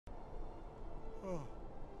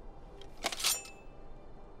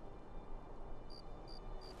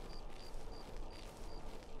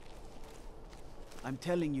I'm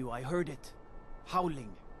telling you, I heard it.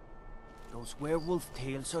 Howling. Those werewolf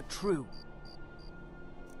tales are true.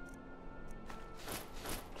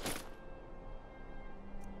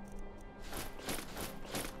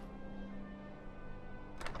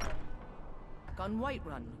 On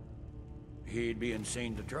Whiterun. He'd be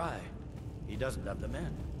insane to try. He doesn't have the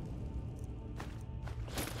men.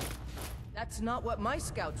 That's not what my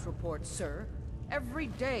scouts report, sir. Every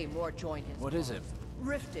day more join his What is it?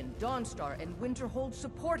 Riften, Dawnstar, and Winterhold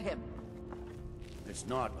support him. It's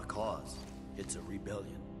not a cause. It's a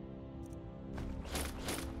rebellion.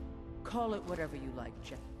 Call it whatever you like,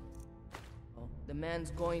 Jeff. Oh, the man's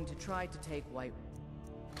going to try to take White.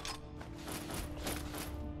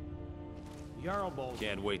 Jarlbold.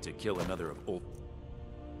 Can't wait to kill another of old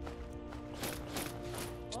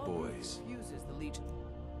boys. Refuses the Legion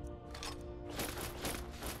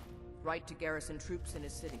right to garrison troops in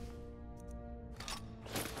his city.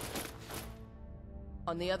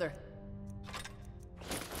 On the other,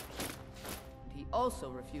 he also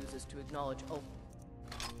refuses to acknowledge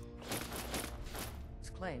his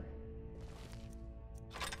claim.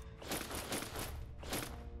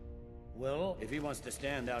 Well, if he wants to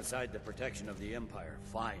stand outside the protection of the Empire,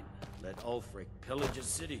 fine. Let Ulfric pillage his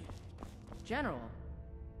city. General.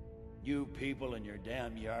 You people and your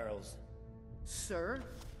damn Jarls. Sir,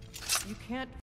 you can't